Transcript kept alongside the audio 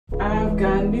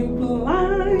got new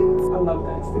blinds. I love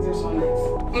this. These are so nice.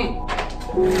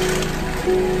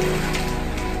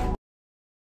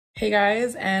 Hey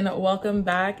guys, and welcome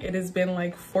back. It has been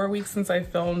like 4 weeks since I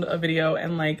filmed a video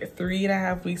and like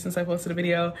 3.5 weeks since I posted a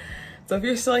video. So if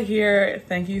you're still here,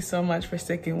 thank you so much for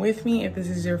sticking with me. If this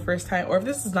is your first time, or if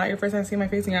this is not your first time seeing my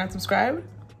face and you're not subscribed,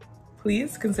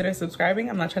 please consider subscribing.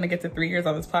 I'm not trying to get to 3 years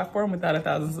on this platform without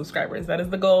 1,000 subscribers. That is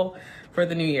the goal for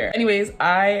the new year. Anyways,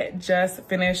 I just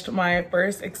finished my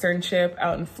first externship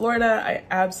out in Florida. I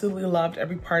absolutely loved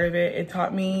every part of it. It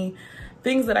taught me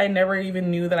things that I never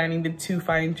even knew that I needed to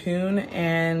fine tune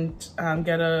and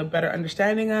get a better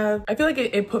understanding of. I feel like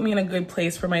it put me in a good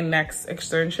place for my next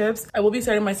externships. I will be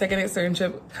starting my second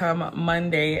externship come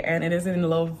Monday, and it is in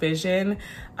low vision.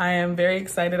 I am very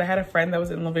excited. I had a friend that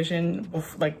was in low vision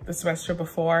like the semester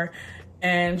before,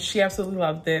 and she absolutely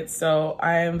loved it. So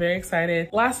I am very excited.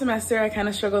 Last semester, I kind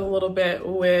of struggled a little bit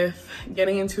with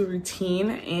getting into a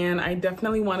routine, and I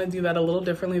definitely want to do that a little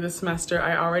differently this semester.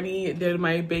 I already did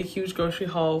my big, huge grocery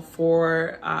haul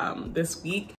for this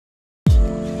week.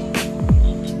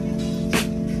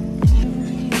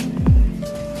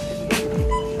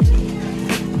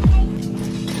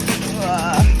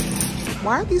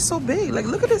 Why are these so big? Like,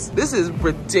 look at this. This is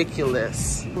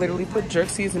ridiculous. Literally put jerk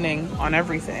seasoning on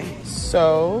everything.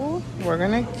 So we're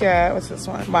gonna get, what's this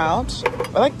one? Mild.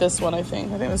 I like this one, I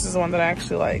think. I think this is the one that I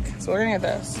actually like. So we're gonna get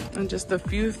this. And just a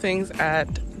few things at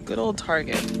good old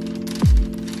Target.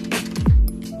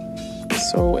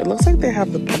 So it looks like they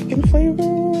have the pumpkin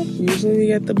flavor. Usually we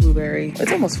get the blueberry.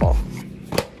 It's almost fall.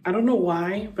 I don't know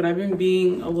why, but I've been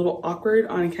being a little awkward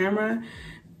on camera.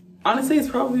 Honestly, it's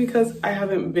probably because I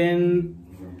haven't been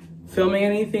filming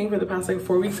anything for the past like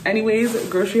 4 weeks. Anyways,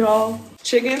 grocery haul,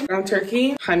 chicken, ground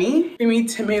turkey, honey, creamy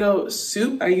tomato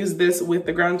soup. I use this with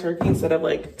the ground turkey instead of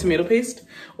like tomato paste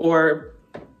or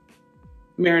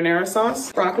marinara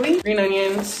sauce, broccoli, green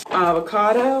onions,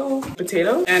 avocado,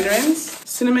 potato, mandarins,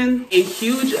 cinnamon, a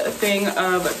huge thing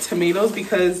of tomatoes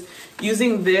because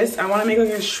using this, I want to make like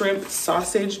a shrimp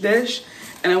sausage dish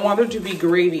and I want there to be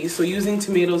gravy. So using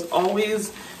tomatoes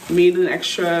always made an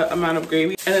extra amount of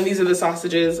gravy. And then these are the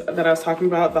sausages that I was talking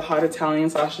about, the hot Italian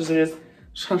sausages.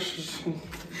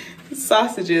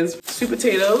 Sausages, sweet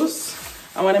potatoes.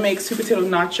 I want to make sweet potato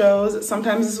nachos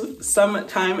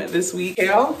sometime this week.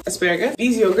 Kale, asparagus.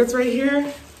 These yogurts right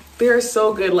here, they are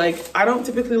so good. Like, I don't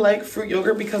typically like fruit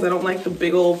yogurt because I don't like the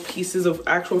big old pieces of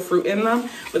actual fruit in them,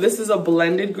 but this is a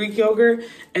blended Greek yogurt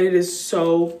and it is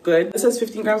so good. This has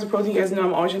 15 grams of protein. You guys know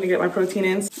I'm always trying to get my protein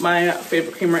in. My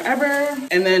favorite creamer ever.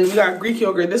 And then we got Greek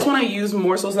yogurt. This one I use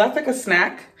more so that's like a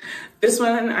snack. This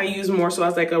one I use more so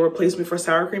as like a replacement for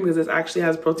sour cream because this actually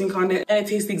has protein content and it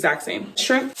tastes the exact same.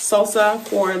 Shrimp salsa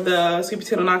for the sweet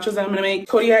potato nachos that I'm gonna make.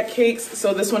 Kodiak cakes.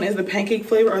 So this one is the pancake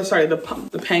flavor, or sorry, the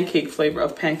pancake flavor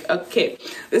of okay.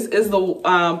 This is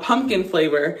the pumpkin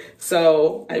flavor.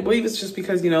 So I believe it's just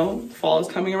because, you know, fall is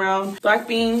coming around. Black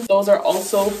beans. Those are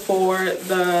also for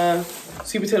the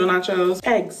sweet potato nachos.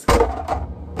 Eggs.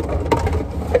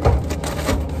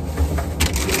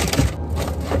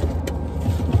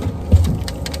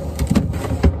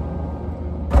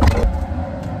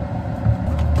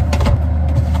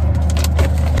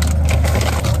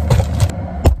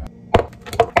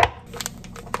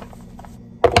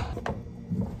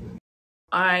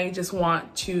 I just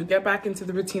want to get back into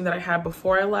the routine that I had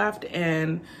before I left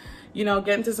and, you know,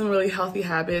 get into some really healthy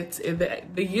habits.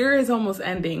 The year is almost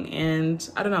ending and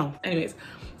I don't know. Anyways,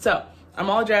 so I'm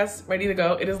all dressed, ready to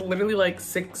go. It is literally like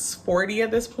 6:40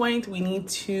 at this point. We need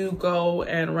to go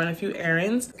and run a few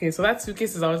errands. Okay, so that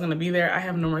suitcase is always gonna be there. I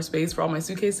have no more space for all my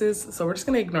suitcases, so we're just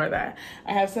gonna ignore that.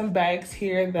 I have some bags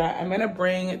here that I'm gonna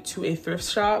bring to a thrift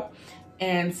shop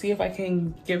and see if I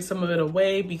can give some of it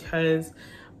away because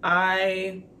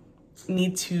I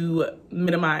need to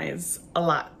minimize a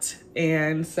lot.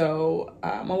 And so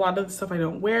a lot of the stuff I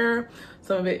don't wear,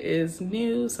 some of it is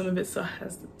new, some of it still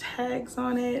has the tags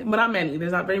on it, but not many.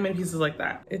 There's not very many pieces like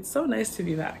that. It's so nice to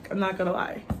be back, I'm not gonna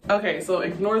lie. Okay, so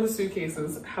ignore the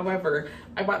suitcases. However,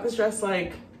 I bought this dress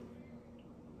like,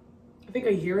 I think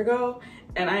a year ago,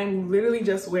 and I'm literally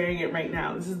just wearing it right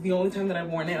now. This is the only time that I've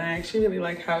worn it, and I actually really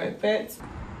like how it fits.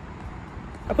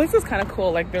 The place is kind of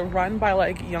cool. Like, they're run by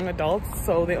like young adults,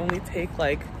 so they only take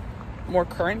like more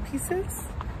current pieces.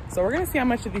 So we're gonna see how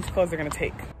much of these clothes are gonna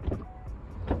take.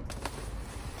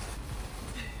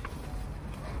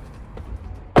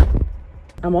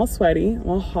 I'm all sweaty, I'm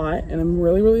all hot, and I'm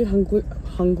really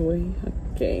hungry.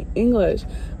 Okay, English.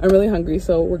 I'm really hungry,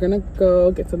 so we're gonna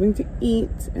go get something to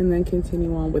eat and then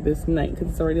continue on with this night because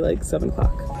it's already like 7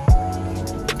 o'clock.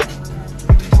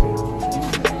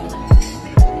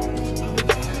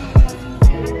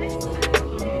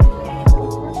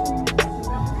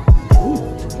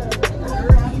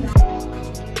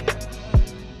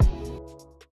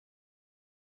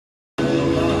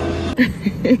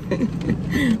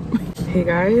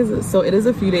 guys, so it is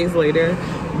a few days later.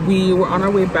 We were on our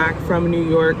way back from New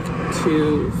York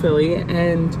to Philly,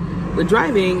 and we're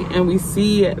driving and we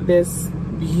see this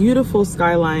beautiful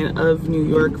skyline of New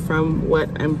York from what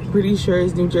I'm pretty sure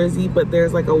is New Jersey, but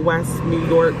there's like a West New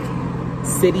York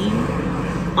city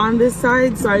on this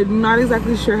side, so I'm not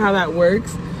exactly sure how that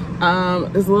works.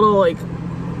 There's a little like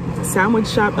sandwich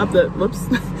shop up the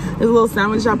there's a little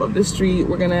sandwich shop up the street.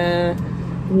 We're gonna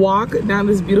walk down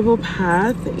this beautiful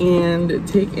path and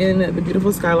take in the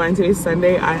beautiful skyline. Today's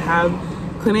Sunday. I have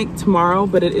clinic tomorrow,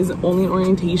 but it is only an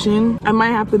orientation. I might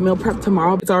have to meal prep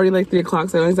tomorrow. It's already like 3 o'clock,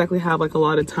 so I don't exactly have like a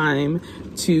lot of time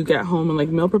to get home and like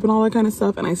meal prep and all that kind of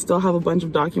stuff. And I still have a bunch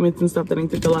of documents and stuff that I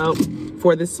need to fill out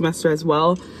for this semester as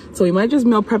well. So we might just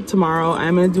meal prep tomorrow.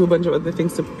 I'm gonna do a bunch of other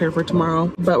things to prepare for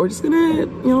tomorrow, but we're just gonna,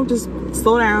 you know, just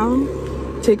slow down,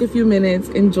 take a few minutes,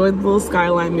 enjoy the little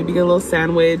skyline, maybe get a little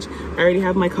sandwich. I already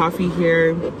have my coffee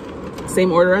here,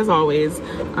 same order as always.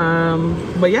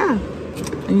 But yeah,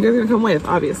 and you guys are gonna come with,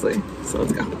 obviously. So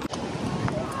let's go.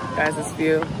 Guys, this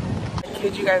view, I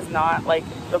kid you guys not, like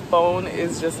the phone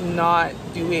is just not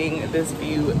doing this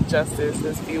view justice.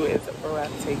 This view is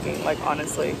breathtaking, like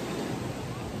honestly.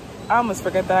 I almost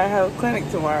forget that I have a clinic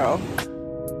tomorrow.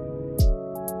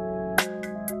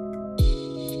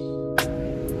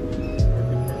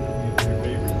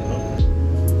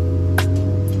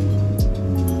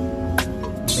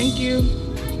 Thank you.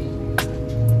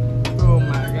 Oh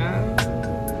my god.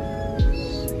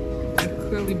 I've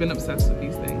clearly been obsessed with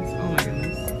these things. Oh my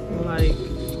goodness. Like,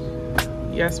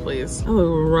 yes please. A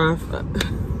little rough.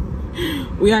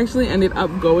 We actually ended up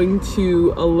going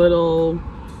to a little,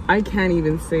 I can't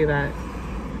even say that.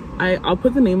 I'll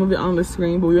put the name of it on the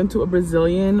screen, but we went to a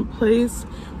Brazilian place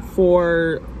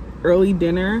for early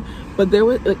dinner, but there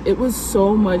was like, it was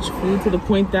so much food to the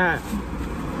point that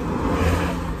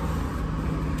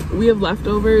we have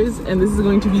leftovers and this is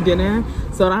going to be dinner,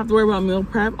 so I don't have to worry about meal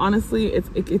prep. Honestly,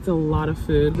 it's a lot of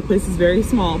food. The place is very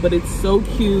small, but it's so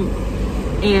cute,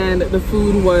 and the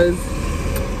food was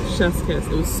chef's kiss.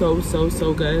 It was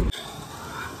so good.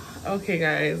 Okay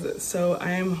guys, so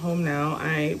I am home now.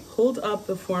 I pulled up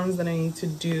the forms that I need to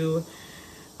do,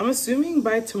 I'm assuming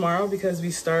by tomorrow, because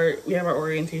we have our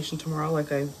orientation tomorrow,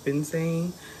 like I've been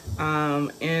saying, and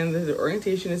the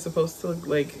orientation is supposed to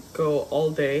like go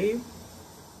all day.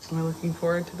 Am I looking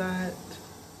forward to that?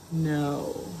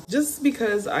 No. Just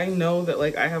because I know that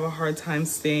like I have a hard time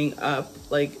staying up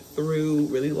like through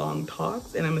really long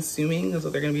talks, and I'm assuming that's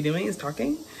what they're gonna be doing, is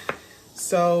talking.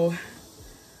 So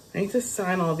I need to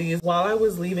sign all these. While I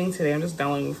was leaving today, I'm just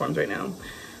downloading the forms right now,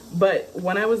 but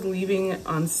when I was leaving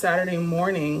on Saturday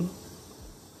morning,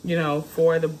 you know,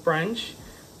 for the brunch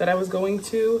that I was going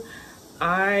to,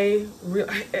 I do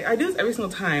this every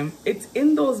single time. It's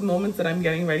in those moments that I'm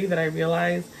getting ready that I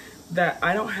realize that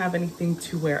I don't have anything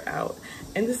to wear out.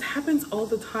 And this happens all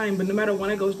the time, but no matter when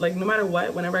I go, like no matter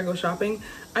what, whenever I go shopping,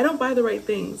 I don't buy the right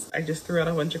things. I just threw out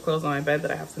a bunch of clothes on my bed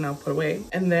that I have to now put away.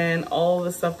 And then all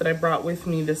the stuff that I brought with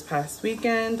me this past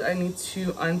weekend, I need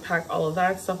to unpack all of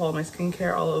that stuff, all of my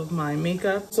skincare, all of my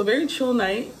makeup. So very chill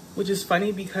night, which is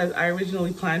funny because I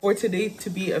originally planned for today to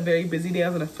be a very busy day. I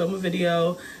was gonna film a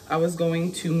video, I was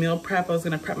going to meal prep, I was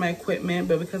gonna prep my equipment,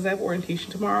 but because I have orientation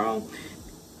tomorrow,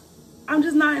 I'm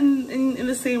just not in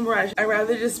the same rush. I'd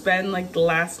rather just spend like the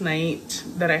last night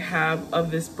that I have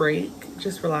of this break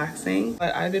just relaxing.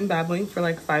 But I've been babbling for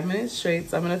like 5 minutes straight,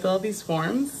 so I'm gonna fill out these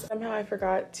forms. Somehow I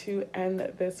forgot to end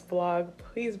this vlog.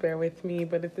 Please bear with me,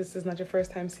 but if this is not your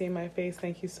first time seeing my face,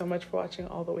 thank you so much for watching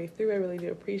all the way through. I really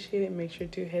do appreciate it. Make sure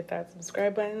to hit that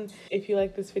subscribe button. If you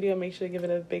like this video, make sure to give it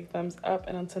a big thumbs up.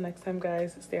 And until next time,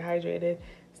 guys, stay hydrated,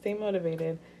 stay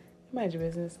motivated, mind your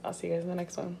business. I'll see you guys in the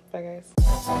next one. Bye, guys.